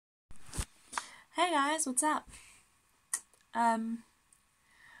Hey guys, what's up?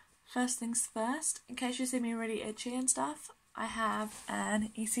 First things first, in case you see me really itchy and stuff, I have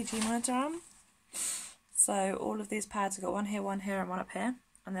an ECG monitor on. So all of these pads, I've got one here, and one up here,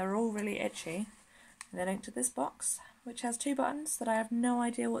 and they're all really itchy. And they're linked to this box, which has two buttons that I have no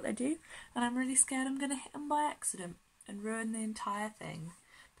idea what they do, and I'm really scared I'm going to hit them by accident and ruin the entire thing,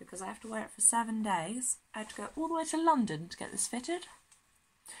 because I have to wear it for 7 days. I had to go all the way to London to get this fitted.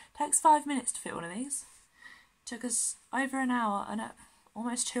 Takes 5 minutes to fit one of these. Took us over an hour and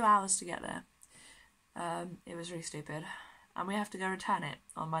almost 2 hours to get there. It was really stupid, and we have to go return it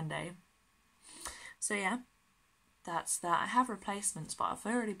on Monday. So yeah, that's that. I have replacements, but I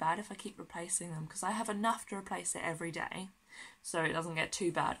feel really bad if I keep replacing them because I have enough to replace it every day, so it doesn't get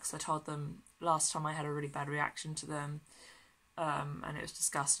too bad. Because I told them last time I had a really bad reaction to them, and it was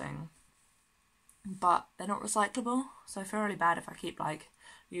disgusting. But they're not recyclable, so I feel really bad if I keep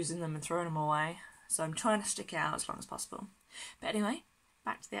using them and throwing them away. So I'm trying to stick it out as long as possible. But anyway,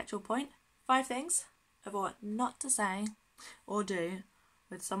 back to the actual point. 5 things of what not to say or do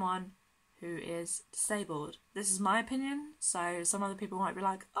with someone who is disabled. This is my opinion, so some other people might be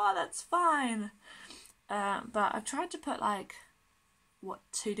like, oh, that's fine. But I've tried to put what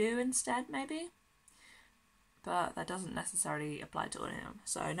to do instead, maybe. But that doesn't necessarily apply to all of them.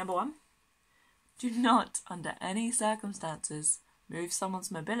 So number 1, do not, under any circumstances, move someone's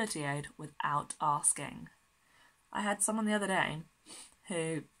mobility aid without asking. I had someone the other day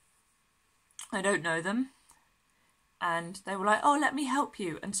who, I don't know them, and they were like, oh, let me help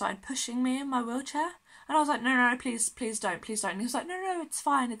you, and started pushing me in my wheelchair. And I was like, no, please don't. And he was like, no, it's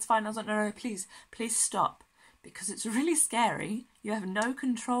fine. I was like, no, please stop, because it's really scary. You have no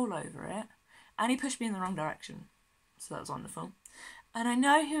control over it. And he pushed me in the wrong direction. So that was wonderful. And I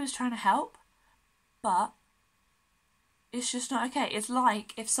know he was trying to help, but it's just not okay. It's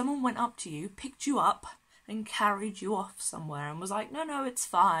like if someone went up to you, picked you up, and carried you off somewhere and was like, no, it's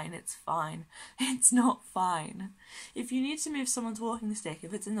fine. It's not fine. If you need to move someone's walking stick,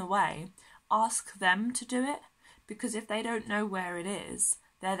 if it's in the way, ask them to do it, because if they don't know where it is,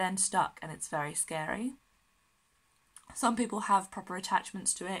 they're then stuck, and it's very scary. Some people have proper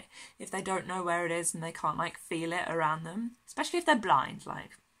attachments to it if they don't know where it is and they can't feel it around them, especially if they're blind,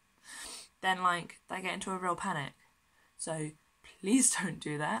 then they get into a real panic. So please don't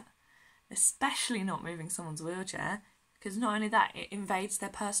do that, especially not moving someone's wheelchair, because not only that, it invades their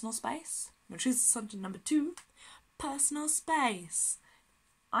personal space, which is something number 2, personal space.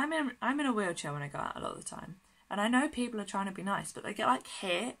 I'm in a wheelchair when I go out a lot of the time, and I know people are trying to be nice, but they get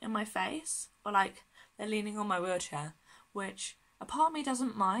here in my face, or they're leaning on my wheelchair, which a part of me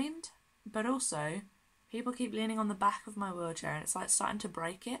doesn't mind, but also people keep leaning on the back of my wheelchair, and it's starting to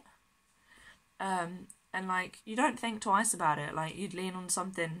break it. And you don't think twice about it, you'd lean on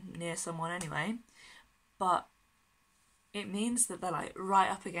something near someone anyway, but it means that they're right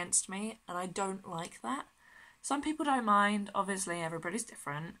up against me, and I don't like that. Some people don't mind, obviously everybody's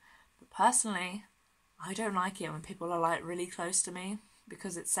different, but personally, I don't like it when people are really close to me,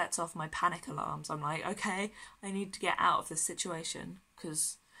 because it sets off my panic alarms. I'm like, okay, I need to get out of this situation,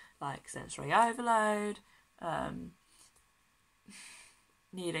 because sensory overload,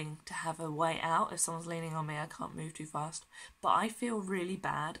 needing to have a way out. If someone's leaning on me, I can't move too fast. But I feel really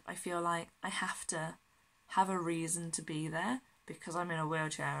bad. I feel like I have to have a reason to be there because I'm in a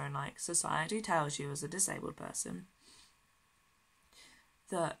wheelchair, and society tells you as a disabled person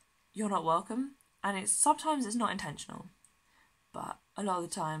that you're not welcome. And sometimes it's not intentional, but a lot of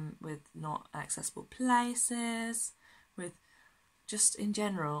the time with not accessible places, with just in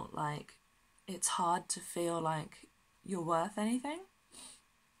general, it's hard to feel like you're worth anything.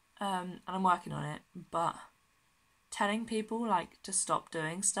 And I'm working on it, but telling people to stop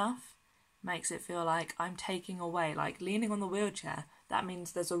doing stuff makes it feel like I'm taking away, leaning on the wheelchair, that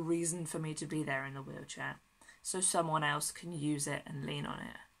means there's a reason for me to be there in the wheelchair, so someone else can use it and lean on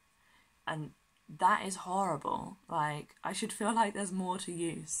it. And that is horrible. I should feel like there's more to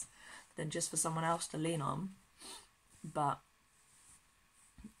use than just for someone else to lean on, but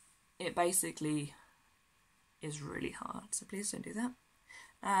it basically is really hard, so please don't do that.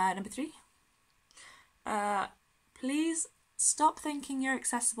 Number 3, please stop thinking you're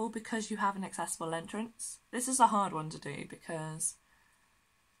accessible because you have an accessible entrance. This is a hard one to do because,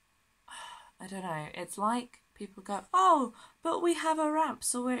 I don't know, it's people go, oh, but we have a ramp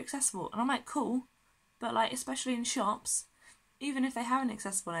so we're accessible. And I'm like, cool, but especially in shops, even if they have an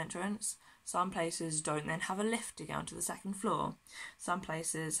accessible entrance, some places don't then have a lift to get onto the 2nd floor. Some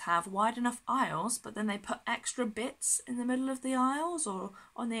places have wide enough aisles, but then they put extra bits in the middle of the aisles or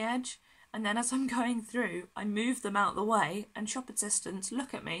on the edge, and then as I'm going through, I move them out the way, and shop assistants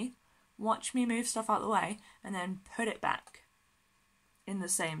look at me watch me move stuff out of the way, and then put it back in the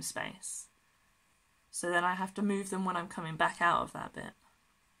same space. So then I have to move them when I'm coming back out of that bit.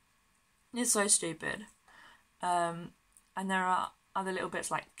 It's so stupid. And there are other little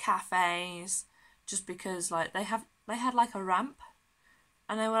bits like cafes, just because like they had like a ramp,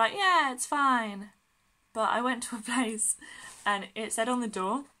 and they were like, yeah, it's fine. But I went to a place and it said on the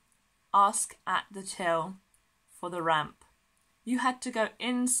door, ask at the till for the ramp. You had to go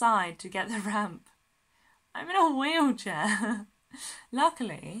inside to get the ramp. I'm in a wheelchair.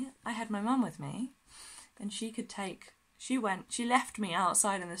 Luckily, I had my mum with me, and she left me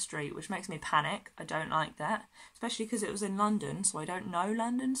outside in the street, which makes me panic. I don't like that, especially because it was in London, so I don't know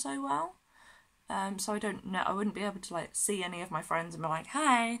London so well. So I wouldn't be able to like see any of my friends and be like,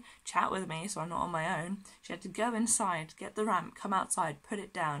 hey, chat with me, so I'm not on my own. She had to go inside, get the ramp, come outside, put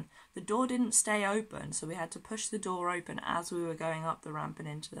it down. The door didn't stay open, so we had to push the door open as we were going up the ramp and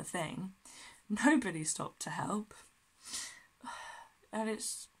into the thing. Nobody stopped to help. And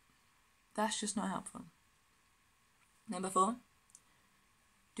that's just not helpful. Number 4,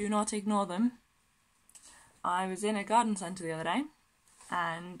 do not ignore them. I was in a garden centre the other day,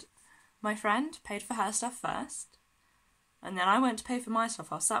 and my friend paid for her stuff first, and then I went to pay for my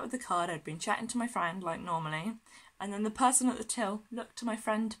stuff. I was sat with the card, I'd been chatting to my friend like normally, and then the person at the till looked to my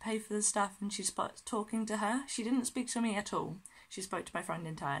friend to pay for the stuff, and she started talking to her. She didn't speak to me at all. She spoke to my friend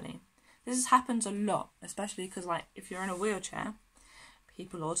entirely. This happens a lot, especially because like if you're in a wheelchair,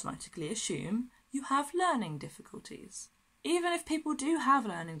 people automatically assume you have learning difficulties. Even if people do have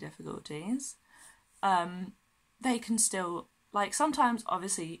learning difficulties, they can still, like sometimes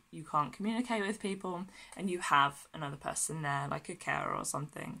obviously you can't communicate with people and you have another person there, like a carer or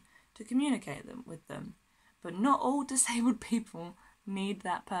something, to communicate with them. But not all disabled people need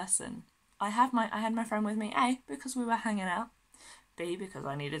that person. I had my friend with me, A, because we were hanging out, B, because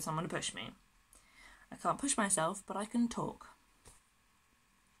I needed someone to push me. I can't push myself, but I can talk.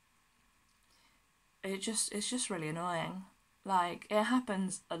 It's just really annoying. Like, it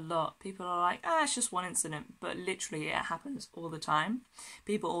happens a lot. People are like, it's just one incident, but literally it happens all the time.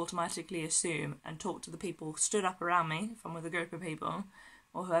 People automatically assume and talk to the people stood up around me, if I'm with a group of people,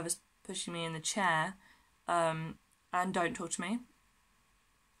 or whoever's pushing me in the chair, and don't talk to me.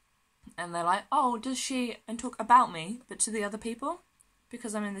 And they're like, oh, does she, and talk about me, but to the other people,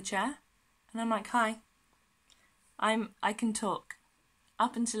 because I'm in the chair. And I'm like, hi, I can talk.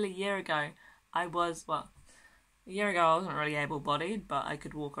 Up until a year ago, a year ago I wasn't really able-bodied, but I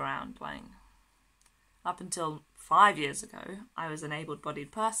could walk around. Like, up until 5 years ago, I was an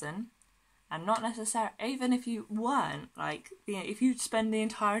able-bodied person, and not necessarily, even if you weren't, like, if you spend the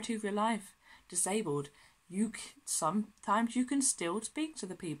entirety of your life disabled, sometimes you can still speak to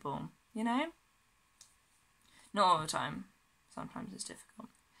the people, you know? Not all the time. Sometimes it's difficult.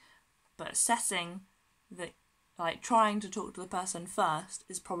 But assessing like, trying to talk to the person first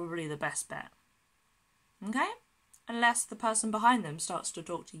is probably the best bet. Okay? Unless the person behind them starts to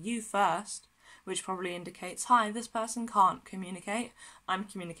talk to you first, which probably indicates, hi, this person can't communicate, I'm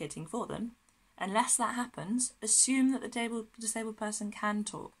communicating for them. Unless that happens, assume that the disabled person can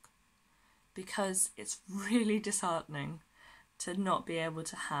talk, because it's really disheartening to not be able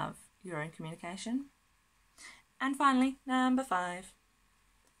to have your own communication. And finally, number 5,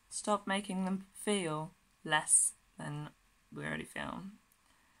 stop making them feel less than we already feel.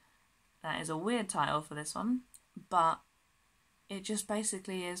 That is a weird title for this one, but it just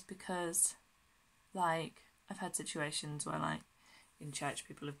basically is because, like, I've had situations where, like, in church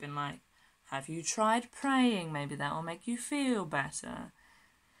people have been like, have you tried praying? Maybe that will make you feel better.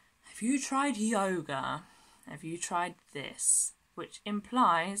 Have you tried yoga? Have you tried this? Which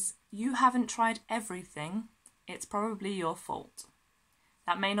implies you haven't tried everything. It's probably your fault.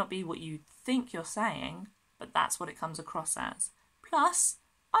 That may not be what you think you're saying, but that's what it comes across as. Plus,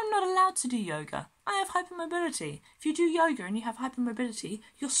 I'm not allowed to do yoga. I have hypermobility. If you do yoga and you have hypermobility,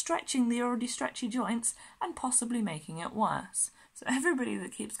 you're stretching the already stretchy joints and possibly making it worse. So everybody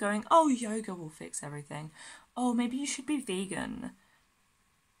that keeps going, oh, yoga will fix everything. Oh, maybe you should be vegan.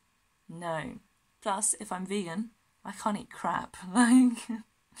 No. Plus, if I'm vegan, I can't eat crap. Like,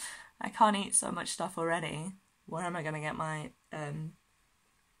 I can't eat so much stuff already. Where am I going to get my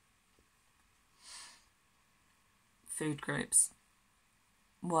food groups?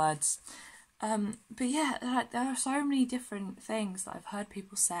 Words. But yeah, like, there are so many different things that I've heard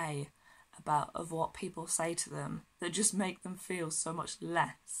people say of what people say to them that just make them feel so much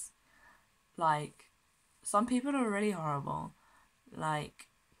less. Like, some people are really horrible. Like,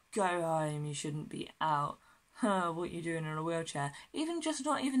 go home, you shouldn't be out. What you doing in a wheelchair? Even just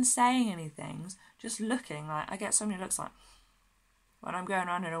not even saying anything, just looking. Like, I get so many looks like, when I'm going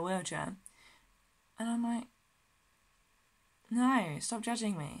around in a wheelchair. And I'm like, no, stop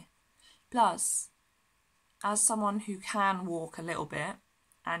judging me. Plus, as someone who can walk a little bit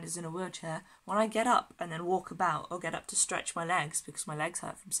and is in a wheelchair, when I get up and then walk about or get up to stretch my legs because my legs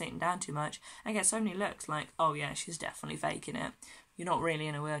hurt from sitting down too much, I get so many looks like, oh yeah, she's definitely faking it. You're not really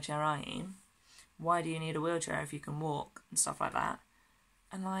in a wheelchair, are you? Why do you need a wheelchair if you can walk and stuff like that?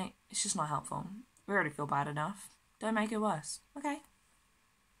 And like, it's just not helpful. We already feel bad enough. Don't make it worse. Okay.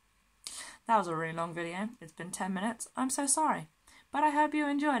 That was a really long video. It's been 10 minutes. I'm so sorry. But I hope you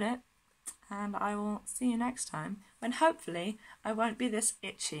enjoyed it. And I will see you next time when hopefully I won't be this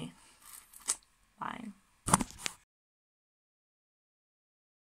itchy. Bye.